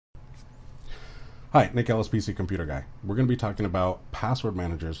Hi, Nick Ellis, PC Computer Guy. We're going to be talking about password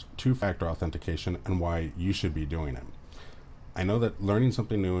managers, two-factor authentication, and why you should be doing it. I know that learning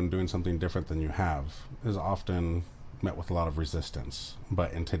something new and doing something different than you have is often met with a lot of resistance.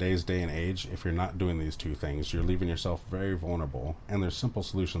 But in today's day and age, if you're not doing these two things, you're leaving yourself very vulnerable. And there's simple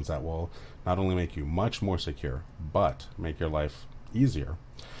solutions that will not only make you much more secure, but make your life easier.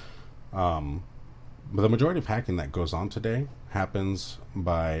 But the majority of hacking that goes on today happens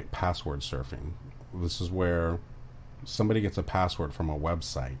by password surfing. This is where somebody gets a password from a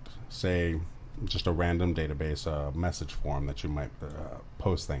website, say just a random database, a message form that you might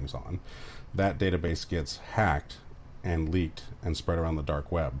post things on. That database gets hacked and leaked and spread around the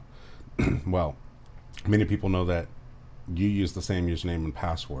dark web. Well, many people know that you use the same username and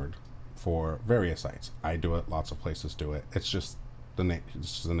password for various sites. I do it, lots of places do it. It's just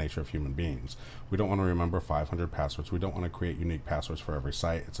the nature of human beings. We don't want to remember 500 passwords. We don't want to create unique passwords for every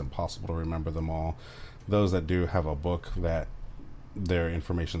site. It's impossible to remember them all. Those that do have a book that their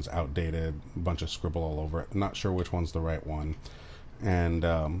information's outdated, a bunch of scribble all over it. Not sure which one's the right one. And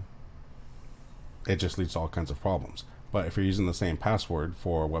it just leads to all kinds of problems. But if you're using the same password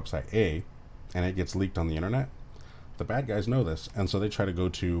for website A and it gets leaked on the internet, the bad guys know this, and so they try to go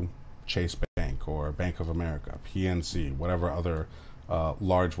to Chase Bank or Bank of America, PNC, whatever other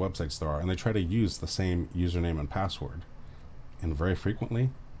large websites there are, and they try to use the same username and password. And very frequently,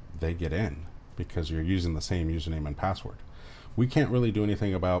 they get in because you're using the same username and password. We can't really do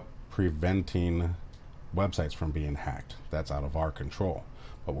anything about preventing websites from being hacked. That's out of our control.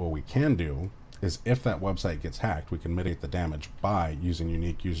 But what we can do is if that website gets hacked, we can mitigate the damage by using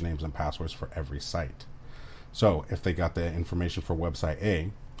unique usernames and passwords for every site. So if they got the information for website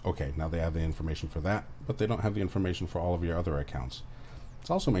A, okay, now they have the information for that, but they don't have the information for all of your other accounts. It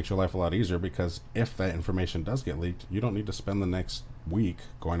also makes your life a lot easier because if that information does get leaked, you don't need to spend the next week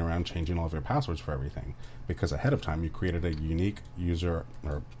going around changing all of your passwords for everything, because ahead of time you created a unique user,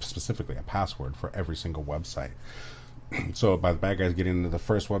 or specifically a password, for every single website. So by the bad guys getting into the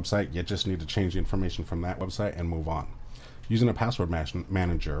first website, you just need to change the information from that website and move on. Using a password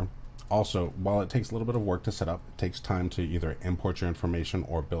manager, also, while it takes a little bit of work to set up, it takes time to either import your information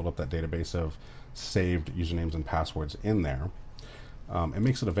or build up that database of saved usernames and passwords in there. It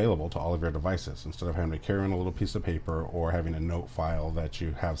makes it available to all of your devices instead of having to carry in a little piece of paper or having a note file that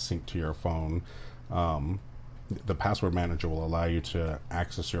you have synced to your phone. The password manager will allow you to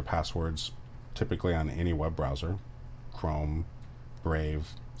access your passwords typically on any web browser, Chrome, Brave,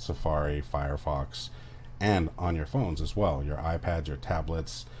 Safari, Firefox, and on your phones as well, your iPads, your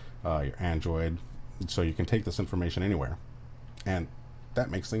tablets, your Android. So you can take this information anywhere, and that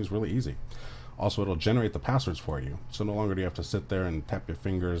makes things really easy. Also, it'll generate the passwords for you, so no longer do you have to sit there and tap your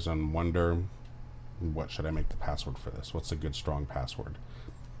fingers and wonder, what should I make the password for this? What's a good strong password?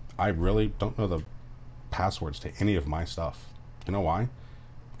 I really don't know the passwords to any of my stuff. You know why?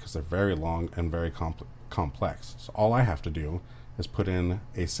 Because they're very long and very complex. So all I have to do is put in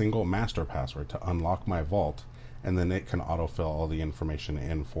a single master password to unlock my vault, and then it can autofill all the information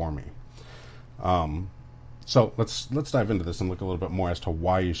in for me. So let's dive into this and look a little bit more as to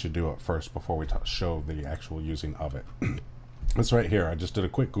why you should do it first before we show the actual using of it. It's right here. I just did a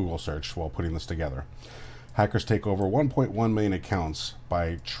quick Google search while putting this together. Hackers take over 1.1 million accounts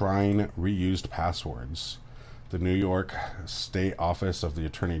by trying reused passwords. The New York State Office of the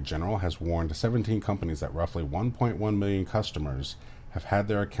Attorney General has warned 17 companies that roughly 1.1 million customers have had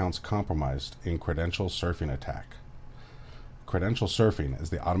their accounts compromised in credential surfing attack. Credential surfing is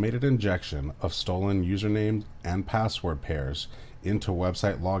the automated injection of stolen username and password pairs into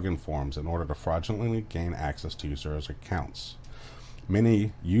website login forms in order to fraudulently gain access to users' accounts.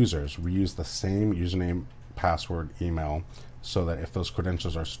 Many users reuse the same username, password, email, so that if those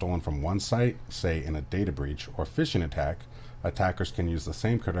credentials are stolen from one site, say in a data breach or phishing attack, attackers can use the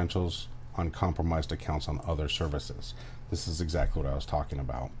same credentials on compromised accounts on other services. This is exactly what I was talking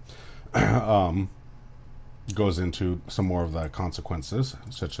about. Goes into some more of the consequences,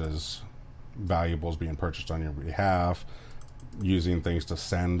 such as valuables being purchased on your behalf, using things to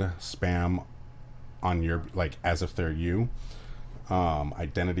send spam on your, like as if they're you,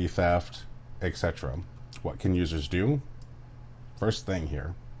 identity theft, etc. What can users do? First thing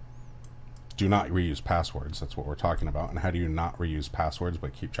here, do not reuse passwords. That's what we're talking about. And how do you not reuse passwords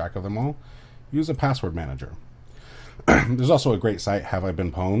but keep track of them all? Use a password manager. There's also a great site, Have I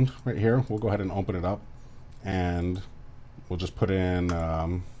Been Pwned, right here. We'll go ahead and open it up, and we'll just put in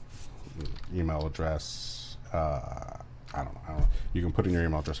email address. I don't know. You can put in your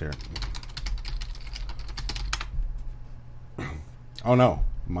email address here. Oh no,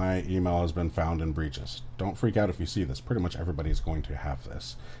 my email has been found in breaches. Don't freak out if you see this. Pretty much everybody is going to have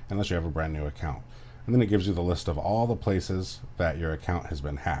this, unless you have a brand new account. And then it gives you the list of all the places that your account has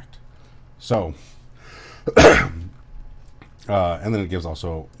been hacked. So, and then it gives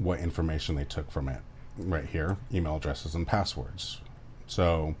also what information they took from it right here, email addresses and passwords.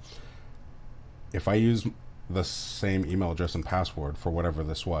 So if I use the same email address and password for whatever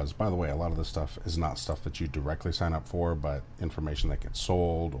this was, by the way, a lot of this stuff is not stuff that you directly sign up for, but information that gets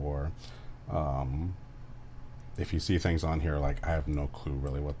sold, or if you see things on here like, I have no clue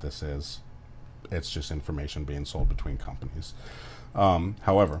really what this is. It's just information being sold between companies.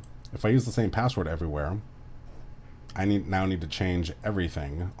 However, if I use the same password everywhere, I now need to change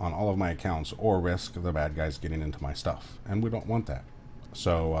everything on all of my accounts, or risk the bad guys getting into my stuff, and we don't want that.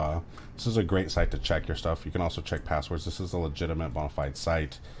 So this is a great site to check your stuff. You can also check passwords. This is a legitimate, bona fide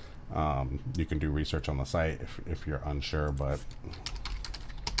site. You can do research on the site if you're unsure, but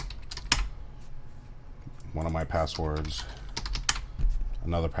one of my passwords,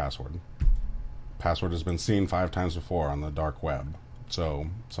 another password. Password has been seen 5 times before on the dark web. So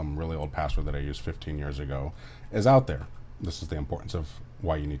some really old password that I used 15 years ago is out there. This is the importance of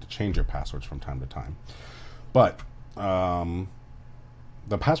why you need to change your passwords from time to time. But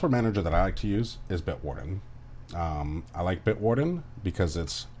the password manager that I like to use is Bitwarden. I like Bitwarden because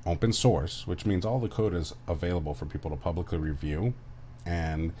it's open source, which means all the code is available for people to publicly review.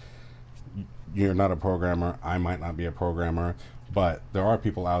 And you're not a programmer, I might not be a programmer, but there are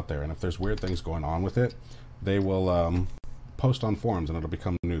people out there, and if there's weird things going on with it, they will post on forums and it'll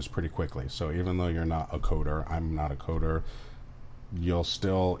become news pretty quickly. So even though you're not a coder, I'm not a coder, you'll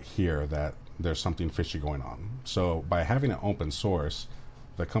still hear that there's something fishy going on. So by having it open source,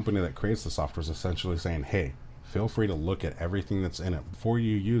 the company that creates the software is essentially saying, hey, feel free to look at everything that's in it before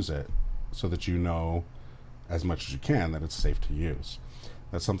you use it, so that you know as much as you can that it's safe to use.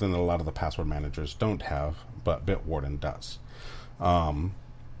 That's something that a lot of the password managers don't have, but Bitwarden does.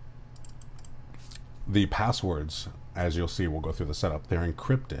 The passwords, as you'll see, we'll go through the setup, they're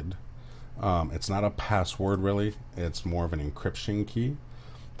encrypted. It's not a password really, it's more of an encryption key.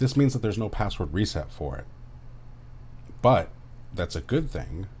 This means that there's no password reset for it. But that's a good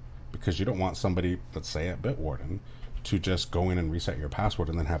thing, because you don't want somebody, let's say at Bitwarden, to just go in and reset your password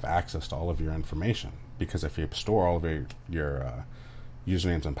and then have access to all of your information. Because if you store all of your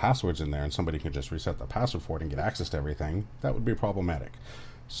usernames and passwords in there and somebody can just reset the password for it and get access to everything, that would be problematic.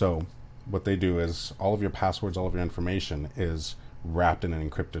 So what they do is all of your passwords, all of your information is wrapped in an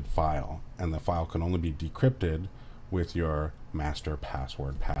encrypted file, and the file can only be decrypted with your master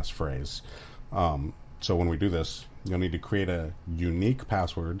password passphrase. So when we do this, you'll need to create a unique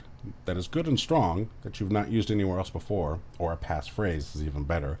password that is good and strong, that you've not used anywhere else before, or a passphrase is even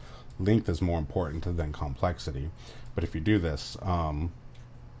better. Length is more important than complexity. But if you do this,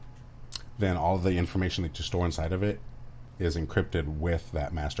 then all the information that you store inside of it is encrypted with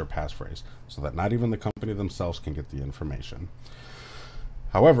that master passphrase, so that not even the company themselves can get the information.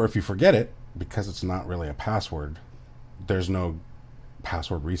 However, if you forget it, because it's not really a password, there's no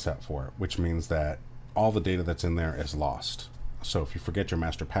password reset for it, which means that all the data that's in there is lost. So if you forget your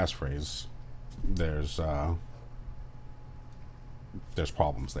master passphrase, there's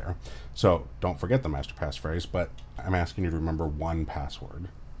problems there. So don't forget the master passphrase, but I'm asking you to remember one password.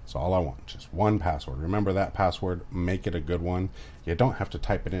 That's all I want, just one password. Remember that password, make it a good one. You don't have to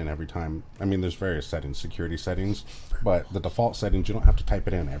type it in every time. I mean, there's various settings, security settings, but the default settings, you don't have to type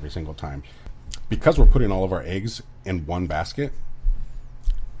it in every single time. Because we're putting all of our eggs in one basket,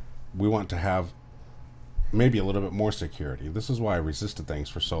 we want to have maybe a little bit more security. This is why I resisted things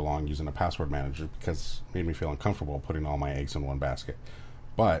for so long using a password manager, because it made me feel uncomfortable putting all my eggs in one basket.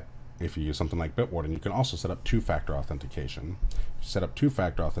 But if you use something like Bitwarden, you can also set up 2-factor authentication. If you set up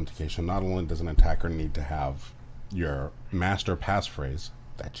 2-factor authentication, not only does an attacker need to have your master passphrase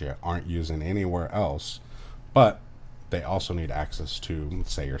that you aren't using anywhere else, but they also need access to,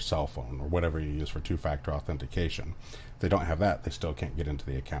 say, your cell phone or whatever you use for 2-factor authentication. If they don't have that, they still can't get into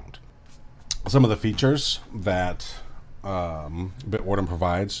the account. Some of the features that Bitwarden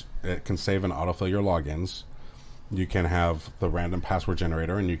provides, it can save and autofill your logins. You can have the random password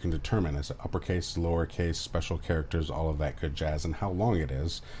generator, and you can determine is it uppercase, lowercase, special characters, all of that good jazz, and how long it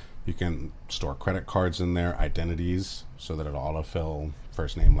is. You can store credit cards in there, identities, so that it'll autofill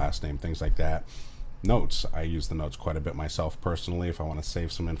first name, last name, things like that. Notes, I use the notes quite a bit myself personally. If I want to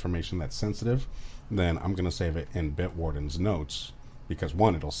save some information that's sensitive, then I'm going to save it in Bitwarden's notes, because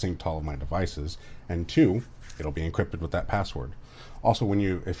 1, it'll sync to all of my devices, and 2, it'll be encrypted with that password. Also,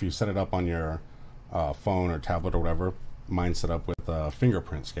 if you set it up on your phone or tablet or whatever, mine set up with a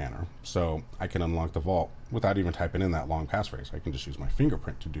fingerprint scanner. So I can unlock the vault without even typing in that long passphrase. I can just use my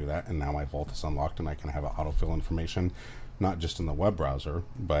fingerprint to do that, and now my vault is unlocked, and I can have it autofill information, not just in the web browser,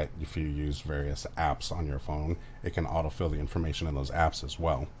 but if you use various apps on your phone, it can autofill the information in those apps as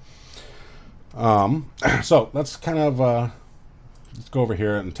well. So let's kind of let's go over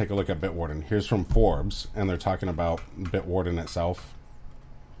here and take a look at Bitwarden. Here's from Forbes, and they're talking about Bitwarden itself.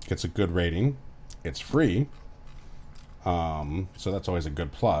 Gets a good rating. It's free, so that's always a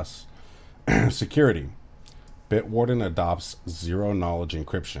good plus. Security. Bitwarden adopts zero-knowledge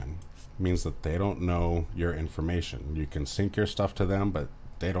encryption. Means that they don't know your information. You can sync your stuff to them, but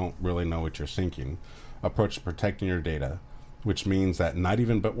they don't really know what you're syncing. Approach to protecting your data, which means that not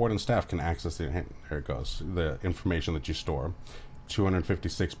even Bitwarden staff can access the information that you store.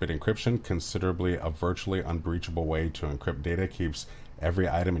 256-bit encryption, considerably a virtually unbreachable way to encrypt data, keeps every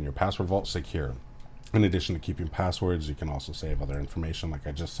item in your password vault secure. In addition to keeping passwords, you can also save other information, like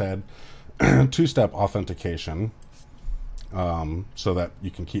I just said. Two-step authentication, so that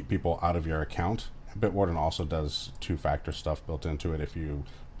you can keep people out of your account. Bitwarden also does two-factor stuff built into it if you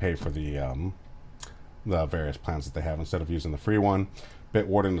pay for the various plans that they have instead of using the free one.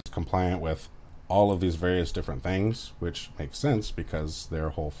 Bitwarden is compliant with all of these various different things, which makes sense because their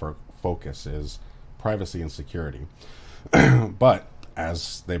whole focus is privacy and security. But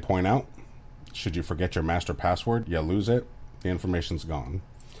as they point out, should you forget your master password, you lose it, the information's gone.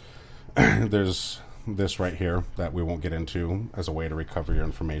 There's this right here that we won't get into as a way to recover your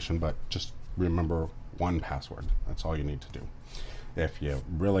information, but just remember one password. That's all you need to do. If you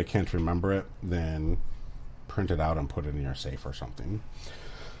really can't remember it, then print it out and put it in your safe or something.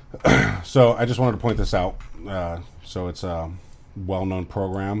 So I just wanted to point this out. So it's a well-known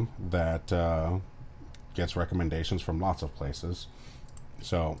program that gets recommendations from lots of places.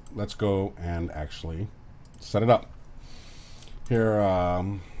 So let's go and actually set it up. Here,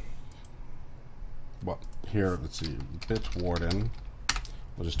 here, let's see, Bitwarden.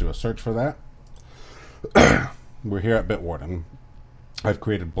 We'll just do a search for that. We're here at Bitwarden. I've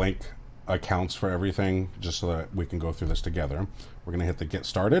created blank accounts for everything just so that we can go through this together. We're going to hit the Get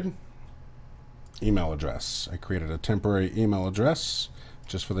Started. Email address. I created a temporary email address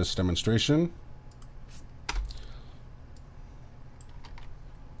just for this demonstration.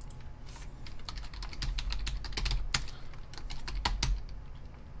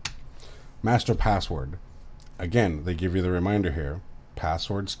 Master password. Again, they give you the reminder here.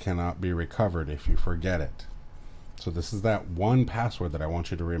 Passwords cannot be recovered if you forget it. So this is that one password that I want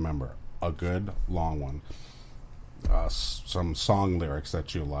you to remember. A good long one. Some song lyrics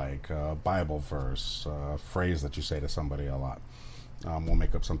that you like, a Bible verse, a phrase that you say to somebody a lot. We'll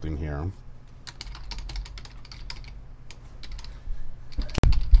make up something here.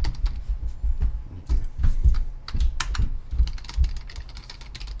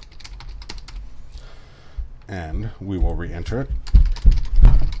 And we will re-enter it.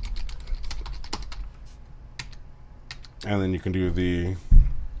 And then you can do the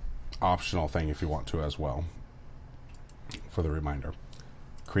optional thing if you want to as well for the reminder.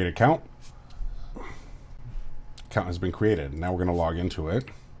 Create account. Account has been created. Now we're going to log into it.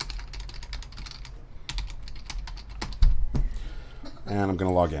 And I'm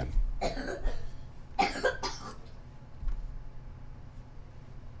going to log in.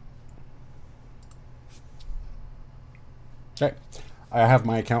 Okay, I have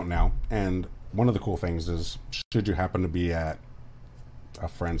my account now, and one of the cool things is, should you happen to be at a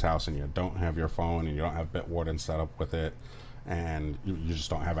friend's house and you don't have your phone and you don't have Bitwarden set up with it, and you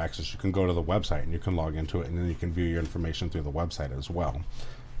just don't have access, you can go to the website and you can log into it, and then you can view your information through the website as well.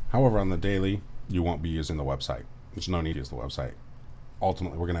 However, on the daily, you won't be using the website. There's no need to use the website.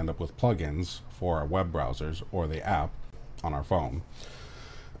 Ultimately, we're going to end up with plugins for our web browsers or the app on our phone.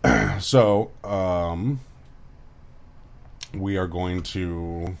 So, we are going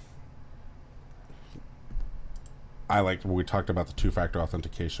to, we talked about the two-factor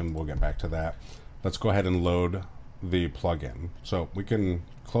authentication. We'll get back to that. Let's go ahead and load the plugin. So we can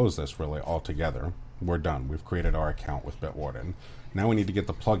close this really altogether. We're done. We've created our account with Bitwarden. Now we need to get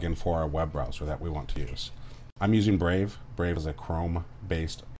the plugin for our web browser that we want to use. I'm using Brave. Brave is a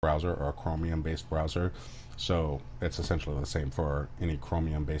Chrome-based browser or a Chromium-based browser. So it's essentially the same for any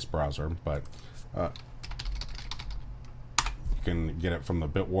Chromium-based browser, but you can get it from the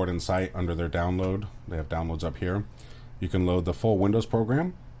Bitwarden site under their download. They have downloads up here. You can load the full Windows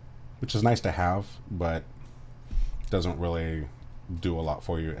program, which is nice to have, but doesn't really do a lot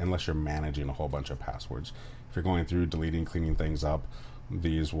for you unless you're managing a whole bunch of passwords. If you're going through deleting, cleaning things up,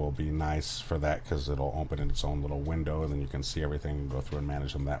 these will be nice for that because it'll open in its own little window and then you can see everything and go through and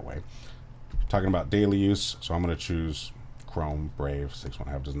manage them that way. Talking about daily use, so I'm going to choose Chrome, Brave,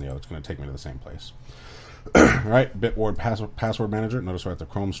 615 doesn't the other. It's going to take me to the same place. All right, Bitwarden password manager. Notice we're at the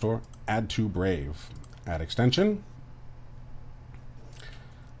Chrome store. Add to Brave. Add extension.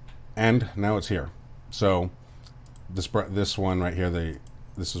 And now it's here. So this one right here,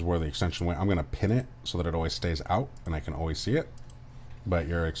 this is where the extension went. I'm going to pin it so that it always stays out and I can always see it. But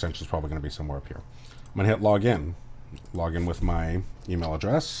your extension is probably going to be somewhere up here. I'm going to hit login. Log in with my email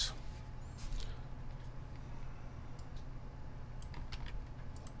address.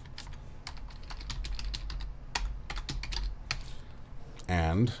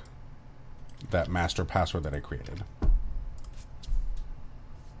 And that master password that I created.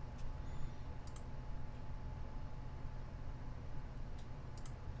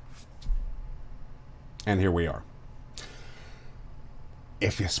 And here we are.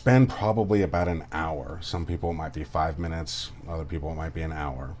 If you spend probably about an hour, some people it might be 5 minutes, other people it might be an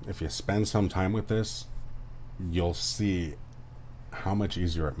hour. If you spend some time with this, you'll see how much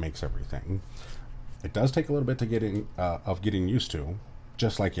easier it makes everything. It does take a little bit to getting used to,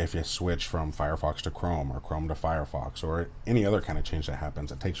 just like if you switch from Firefox to Chrome or Chrome to Firefox or any other kind of change that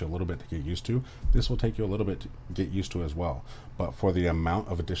happens. It takes you a little bit to get used to. This will take you a little bit to get used to as well. But for the amount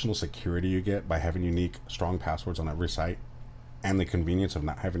of additional security you get by having unique, strong passwords on every site and the convenience of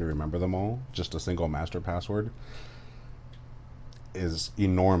not having to remember them all, just a single master password is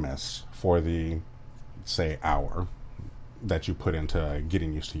enormous for the, say, hour that you put into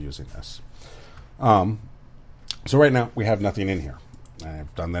getting used to using this. So right now we have nothing in here.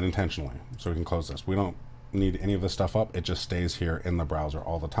 I've done that intentionally, so we can close this. We don't need any of this stuff up. It just stays here in the browser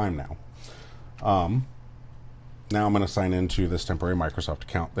all the time now. Now I'm going to sign into this temporary Microsoft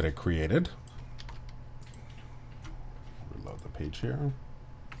account that I created. Reload the page here.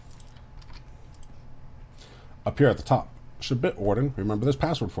 Up here at the top, should Bitwarden remember this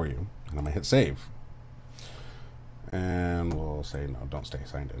password for you? And I'm going to hit save. And we'll say, no, don't stay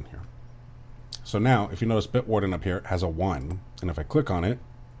signed in here. So now, if you notice, Bitwarden up here has a 1, and if I click on it,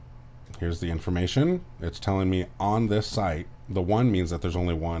 here's the information. It's telling me on this site, the 1 means that there's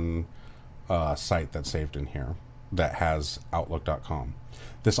only one site that's saved in here that has Outlook.com.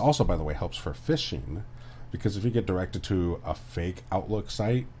 This also, by the way, helps for phishing, because if you get directed to a fake Outlook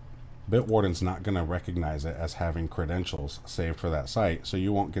site, Bitwarden's not going to recognize it as having credentials saved for that site, so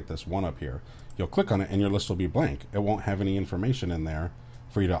you won't get this 1 up here. You'll click on it, and your list will be blank. It won't have any information in there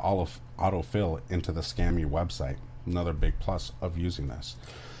for you to autofill into the scammy website. Another big plus of using this.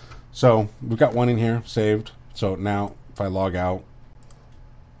 So we've got 1 in here saved. So now if I log out,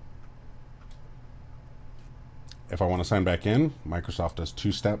 if I want to sign back in, Microsoft does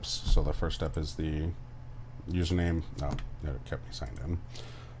 2 steps. So the first step is the username. No, it kept me signed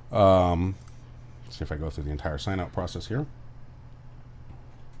in. See if I go through the entire sign out process here.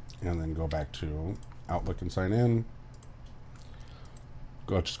 And then go back to Outlook and sign in.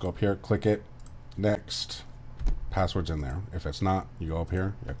 Just go up here, click it, next, password's in there. If it's not, you go up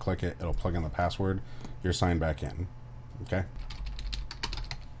here, you click it, it'll plug in the password, you're signed back in, okay?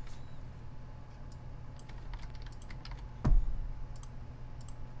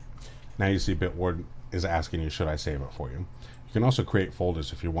 Now you see Bitwarden is asking you, should I save it for you? You can also create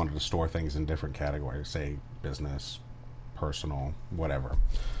folders if you wanted to store things in different categories, say business, personal, whatever.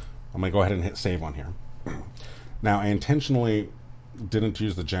 I'm gonna go ahead and hit save on here. Now I intentionally didn't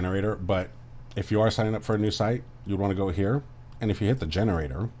use the generator, but if you are signing up for a new site, you'd want to go here, and if you hit the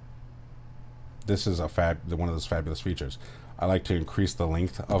generator, this is one of those fabulous features. I like to increase the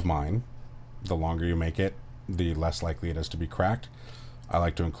length of mine. The longer you make it, the less likely it is to be cracked. I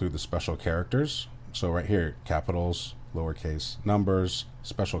like to include the special characters. So right here, capitals, lowercase, numbers,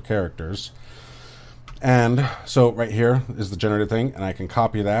 special characters. And so right here is the generated thing, and I can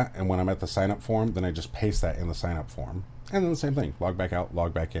copy that, and when I'm at the sign up form, then I just paste that in the sign up form. And then the same thing, log back out,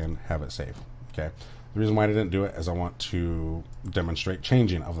 log back in, have it save. Okay. The reason why I didn't do it is I want to demonstrate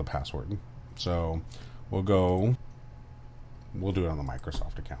changing of the password. So we'll do it on the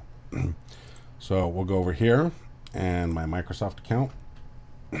Microsoft account. So we'll go over here and my Microsoft account.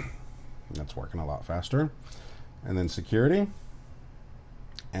 That's working a lot faster. And then security.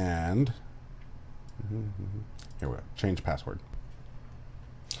 And here we go, change password.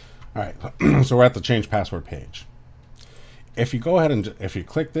 All right, so we're at the change password page. If you go ahead and if you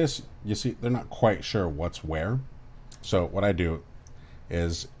click this, you see they're not quite sure what's where. So what I do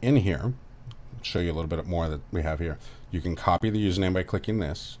is in here, show you a little bit more that we have here. You can copy the username by clicking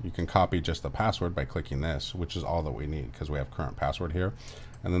this. You can copy just the password by clicking this, which is all that we need because we have current password here.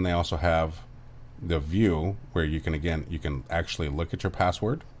 And then they also have the view where you can actually look at your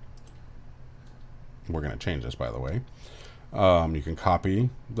password. We're going to change this, by the way. You can copy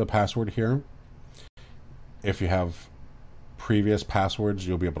the password here. If you have previous passwords,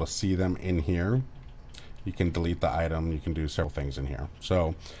 you'll be able to see them in here. You can delete the item. You can do several things in here.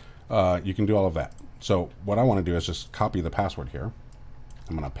 So you can do all of that. So what I want to do is just copy the password here.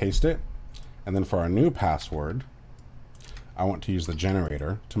 I'm going to paste it. And then for our new password, I want to use the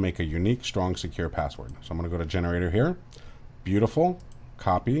generator to make a unique, strong, secure password. So I'm going to go to generator here. Beautiful.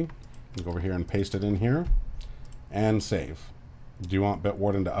 Copy. Go over here and paste it in here. And save. Do you want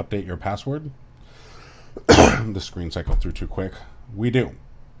Bitwarden to update your password? The screen cycled through too quick. We do.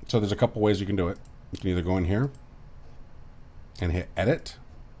 So there's a couple ways you can do it. You can either go in here and hit edit,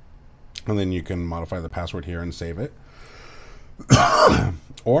 and then you can modify the password here and save it.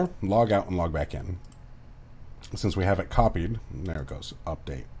 Or log out and log back in. Since we have it copied, there it goes,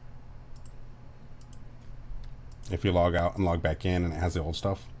 update. If you log out and log back in and it has the old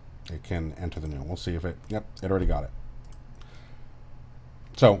stuff, it can enter the new. We'll see if it, yep, it already got it.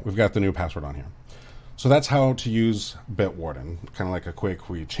 So we've got the new password on here. So that's how to use Bitwarden. Kind of like a quick,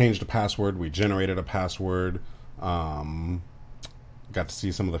 we changed a password, we generated a password, got to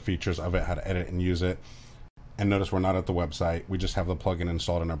see some of the features of it, how to edit and use it. And notice we're not at the website, we just have the plugin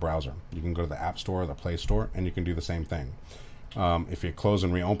installed in our browser. You can go to the App Store or the Play Store and you can do the same thing. If you close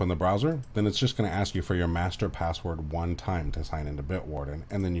and reopen the browser, then it's just going to ask you for your master password one time to sign into Bitwarden,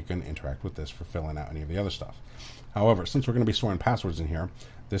 and then you can interact with this for filling out any of the other stuff. However, since we're going to be storing passwords in here,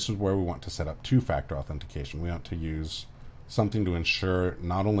 this is where we want to set up two-factor authentication. We want to use something to ensure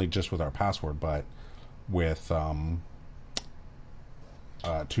not only just with our password, but with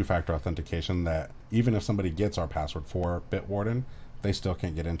two-factor authentication, that even if somebody gets our password for Bitwarden, they still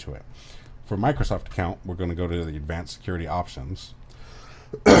can't get into it. For Microsoft account, we're going to go to the advanced security options.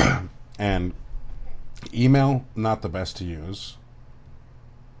 And email, not the best to use,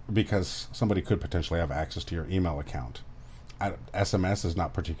 because somebody could potentially have access to your email account. SMS is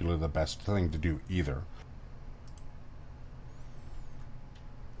not particularly the best thing to do either.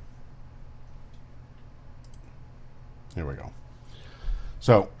 Here we go.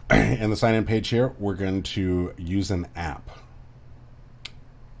 So in the sign-in page here, we're going to use an app.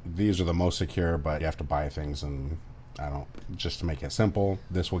 These are the most secure, but you have to buy things, and just to make it simple,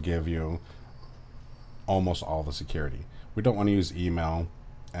 this will give you almost all the security. We don't want to use email,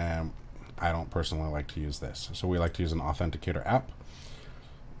 and I don't personally like to use this. So we like to use an authenticator app,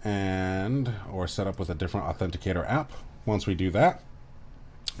 or set up with a different authenticator app. Once we do that,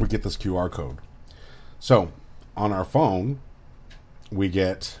 we get this QR code. So on our phone, we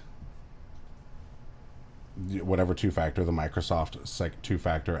get whatever two-factor, the Microsoft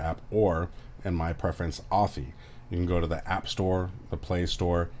two-factor app, or in my preference, Authy. You can go to the App Store, the Play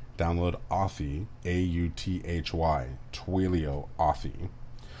Store, download Authy, A-U-T-H-Y, Twilio Authy.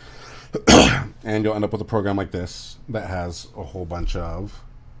 And you'll end up with a program like this that has a whole bunch of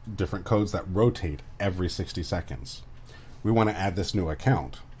different codes that rotate every 60 seconds. We want to add this new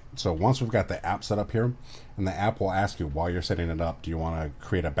account. So once we've got the app set up here, and the app will ask you while you're setting it up, do you want to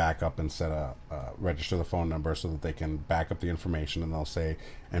create a backup and register the phone number so that they can back up the information, and they'll say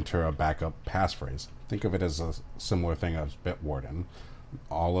enter a backup passphrase. Think of it as a similar thing as Bitwarden.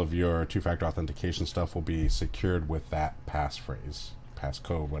 All of your two-factor authentication stuff will be secured with that passphrase,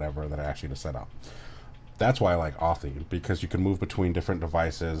 passcode, whatever that I ask you to set up. That's why I like Authy, because you can move between different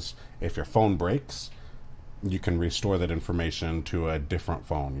devices. If your phone breaks, you can restore that information to a different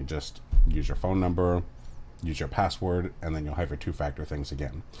phone. You just use your phone number, use your password, and then you'll have your two-factor things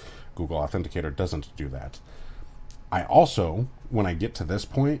again. Google Authenticator doesn't do that. I also, when I get to this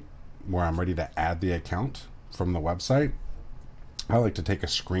point where I'm ready to add the account from the website, I like to take a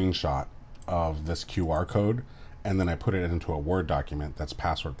screenshot of this QR code, and then I put it into a Word document that's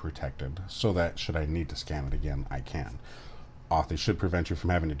password protected, so that should I need to scan it again, I can. Authy should prevent you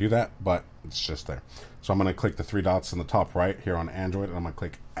from having to do that, but it's just there. So I'm going to click the three dots in the top right here on Android, and I'm going to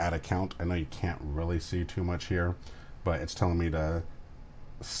click Add Account. I know you can't really see too much here, but it's telling me to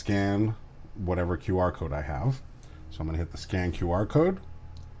scan whatever QR code I have. So I'm going to hit the Scan QR code.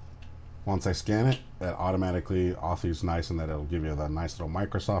 Once I scan it, it automatically, Authy's nice in that it'll give you the nice little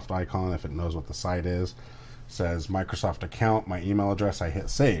Microsoft icon if it knows what the site is. It says Microsoft account, my email address, I hit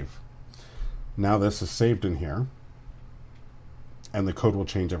Save. Now this is saved in here, and the code will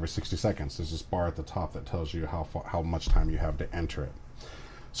change every 60 seconds. There's this bar at the top that tells you how much time you have to enter it.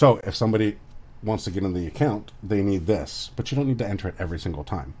 So if somebody wants to get in the account, they need this, but you don't need to enter it every single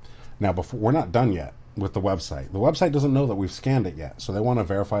time. Now, we're not done yet with the website. The website doesn't know that we've scanned it yet, so they want to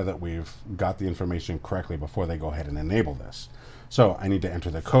verify that we've got the information correctly before they go ahead and enable this. So I need to enter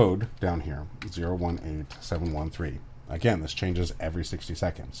the code down here, 018713. Again, this changes every 60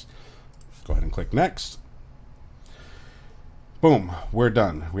 seconds. Go ahead and click Next. Boom, we're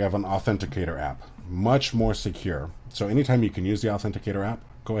done. We have an authenticator app, much more secure. So anytime you can use the authenticator app,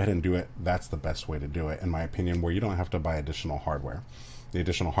 go ahead and do it. That's the best way to do it, in my opinion, where you don't have to buy additional hardware. The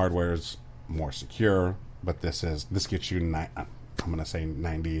additional hardware is more secure, but this gets you, I'm going to say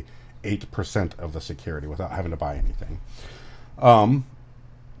 98% of the security without having to buy anything.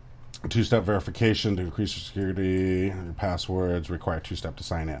 Two-step verification to increase your security. Your passwords require two-step to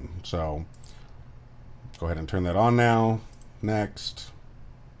sign in. So go ahead and turn that on now. Next.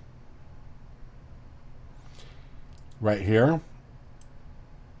 Right here,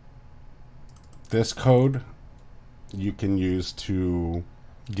 this code you can use to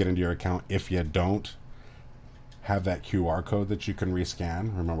get into your account. If you don't have that QR code that you can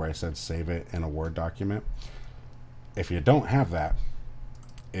rescan, remember I said save it in a Word document. If you don't have that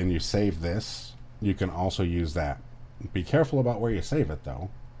and you save this, you can also use that. Be careful about where you save it though,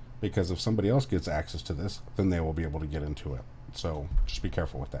 because if somebody else gets access to this, then they will be able to get into it. So just be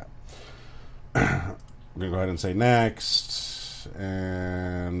careful with that. We're gonna go ahead and say next,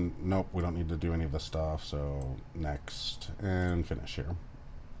 and nope, we don't need to do any of this stuff, so next and finish here.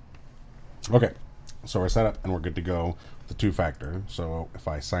 Okay, so we're set up and we're good to go with the two-factor. So if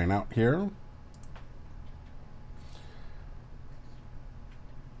I sign out here,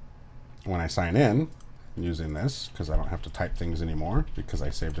 when I sign in using this, because I don't have to type things anymore because I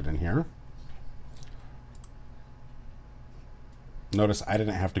saved it in here, notice I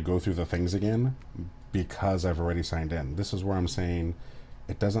didn't have to go through the things again because I've already signed in. This is where I'm saying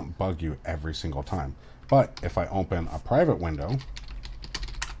it doesn't bug you every single time. But if I open a private window,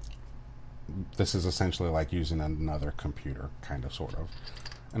 this is essentially like using another computer, kind of, sort of.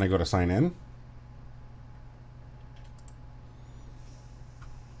 And I go to sign in.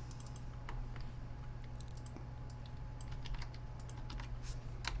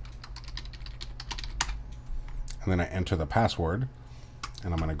 And then I enter the password,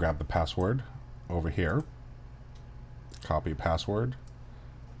 and I'm going to grab the password over here, copy password,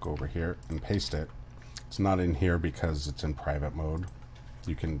 go over here and paste it. It's not in here because it's in private mode.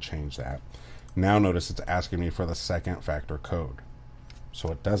 You can change that. Now notice it's asking me for the second factor code.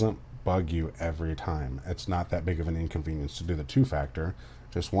 So it doesn't bug you every time. It's not that big of an inconvenience to do the two-factor.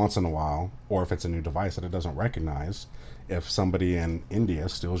 Just once in a while, or if it's a new device that it doesn't recognize, if somebody in India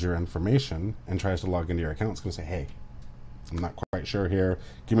steals your information and tries to log into your account, it's going to say, hey, I'm not quite sure here.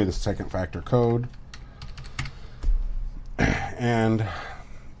 Give me the second factor code. And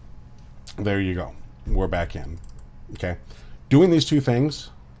there you go. We're back in. Okay. Doing these two things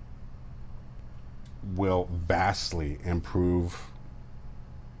will vastly improve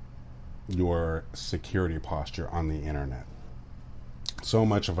your security posture on the internet. So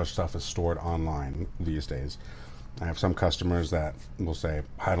much of our stuff is stored online these days. I have some customers that will say,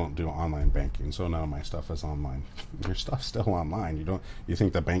 I don't do online banking, so none of my stuff is online. Your stuff's still online. You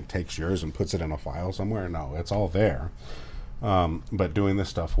think the bank takes yours and puts it in a file somewhere? No, it's all there. But doing this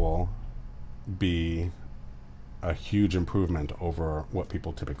stuff will be a huge improvement over what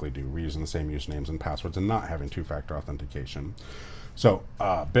people typically do, reusing the same usernames and passwords and not having two-factor authentication. So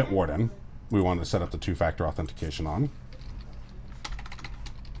Bitwarden, we wanted to set up the two-factor authentication on.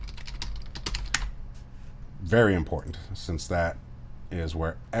 Very important, since that is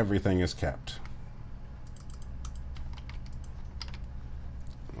where everything is kept.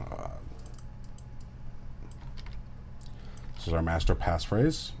 This is our master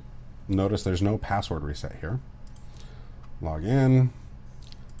passphrase. Notice there's no password reset here. Log in, and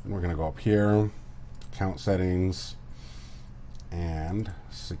we're going to go up here, account settings, and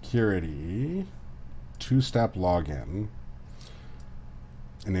security, two-step login.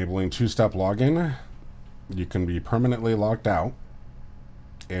 Enabling two-step login, you can be permanently locked out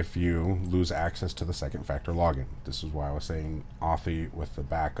if you lose access to the second factor login. This is why I was saying Authy with the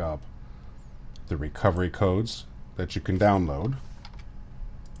backup, the recovery codes that you can download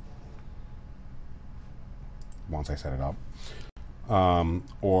once I set it up,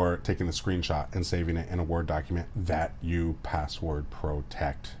 or taking a screenshot and saving it in a Word document that you password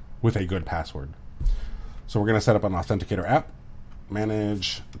protect with a good password. So we're going to set up an authenticator app,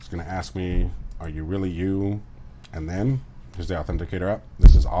 manage. It's going to ask me, are you really you? And then here's the authenticator app.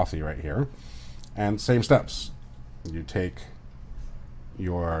 This is Authy right here. And same steps. You go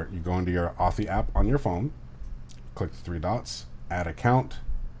into your Authy app on your phone, click the three dots, add account,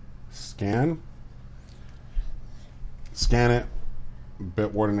 scan it,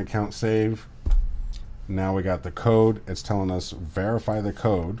 Bitwarden account save. Now we got the code. It's telling us verify the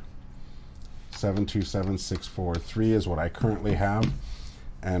code. 727643 is what I currently have.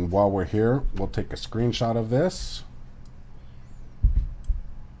 And while we're here, we'll take a screenshot of this.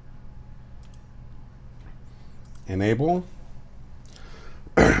 Enable.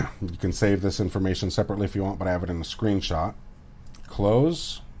 You can save this information separately if you want, but I have it in a screenshot.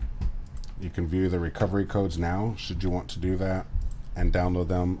 Close. You can view the recovery codes now, should you want to do that, and download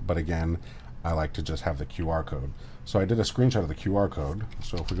them. But again, I like to just have the QR code. So I did a screenshot of the QR code.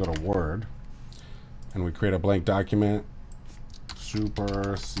 So if we go to Word and we create a blank document,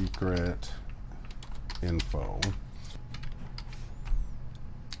 super secret info.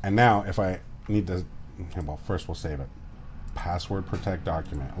 And now if I need to, well, first we'll save it. Password protect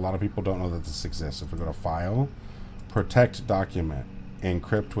document. A lot of people don't know that this exists. If we go to File, Protect Document,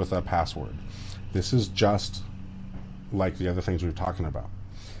 encrypt with a password. This is just like the other things we were talking about.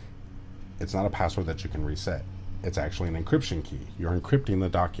 It's not a password that you can reset. It's actually an encryption key. You're encrypting the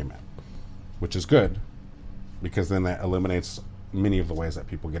document, which is good because then that eliminates many of the ways that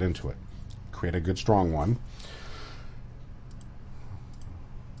people get into it. Create a good strong one.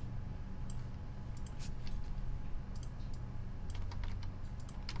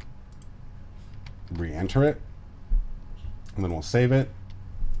 Re-enter it, and then we'll save it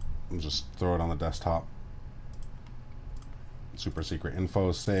and just throw it on the desktop. Super secret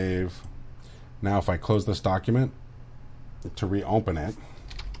info, save. Now if I close this document to reopen it,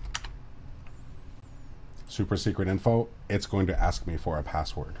 super secret info, it's going to ask me for a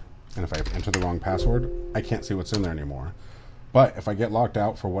password. And if I enter the wrong password, I can't see what's in there anymore. But if I get locked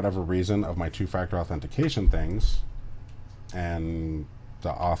out for whatever reason of my two-factor authentication things, and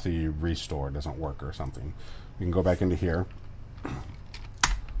the Authy restore doesn't work or something, you can go back into here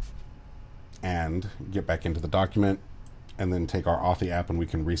and get back into the document, and then take our Authy app and we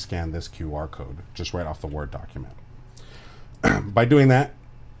can rescan this QR code just right off the Word document. By doing that,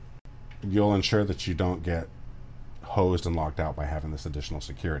 you'll ensure that you don't get hosed and locked out by having this additional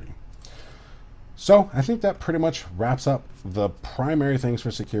security. So I think that pretty much wraps up the primary things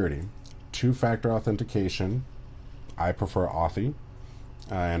for security. Two-factor authentication, I prefer Authy,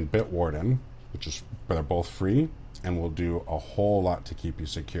 and Bitwarden, they're both free and will do a whole lot to keep you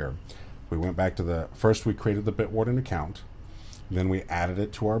secure. We went back to first we created the Bitwarden account, then we added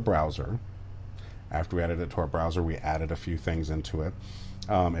it to our browser. After we added it to our browser, we added a few things into it.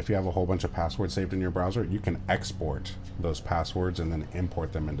 If you have a whole bunch of passwords saved in your browser, you can export those passwords and then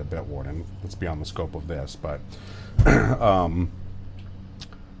import them into Bitwarden. It's beyond the scope of this, but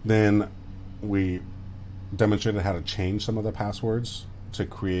then we demonstrated how to change some of the passwords to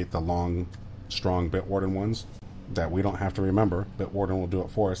create the long, strong Bitwarden ones that we don't have to remember. Bitwarden will do it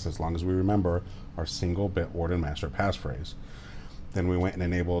for us as long as we remember our single Bitwarden master passphrase. Then we went and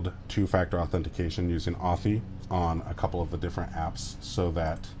enabled two-factor authentication using Authy on a couple of the different apps so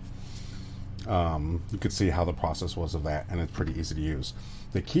that you could see how the process was of that, and it's pretty easy to use.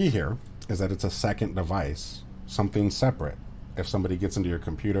 The key here is that it's a second device, something separate. If somebody gets into your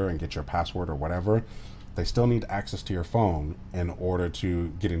computer and gets your password or whatever, they still need access to your phone in order to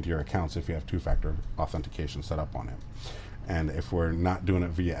get into your accounts if you have two-factor authentication set up on it. And if we're not doing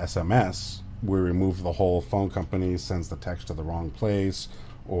it via SMS, we remove the whole phone company sends the text to the wrong place,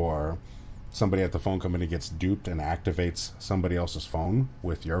 or somebody at the phone company gets duped and activates somebody else's phone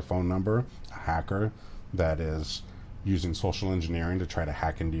with your phone number, a hacker that is using social engineering to try to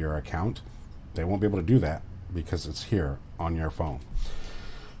hack into your account. They won't be able to do that because it's here on your phone.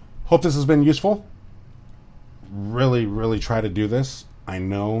 Hope this has been useful. Really try to do this. I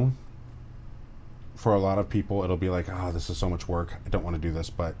know for a lot of people it'll be like, oh, this is so much work, I don't want to do this,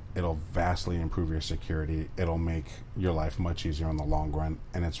 but it'll vastly improve your security. It'll make your life much easier in the long run,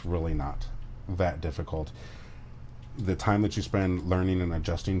 and it's really not that difficult. The time that you spend learning and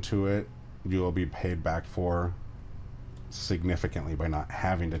adjusting to it, you will be paid back for significantly by not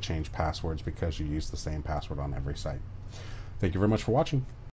having to change passwords because you use the same password on every site. Thank you very much for watching.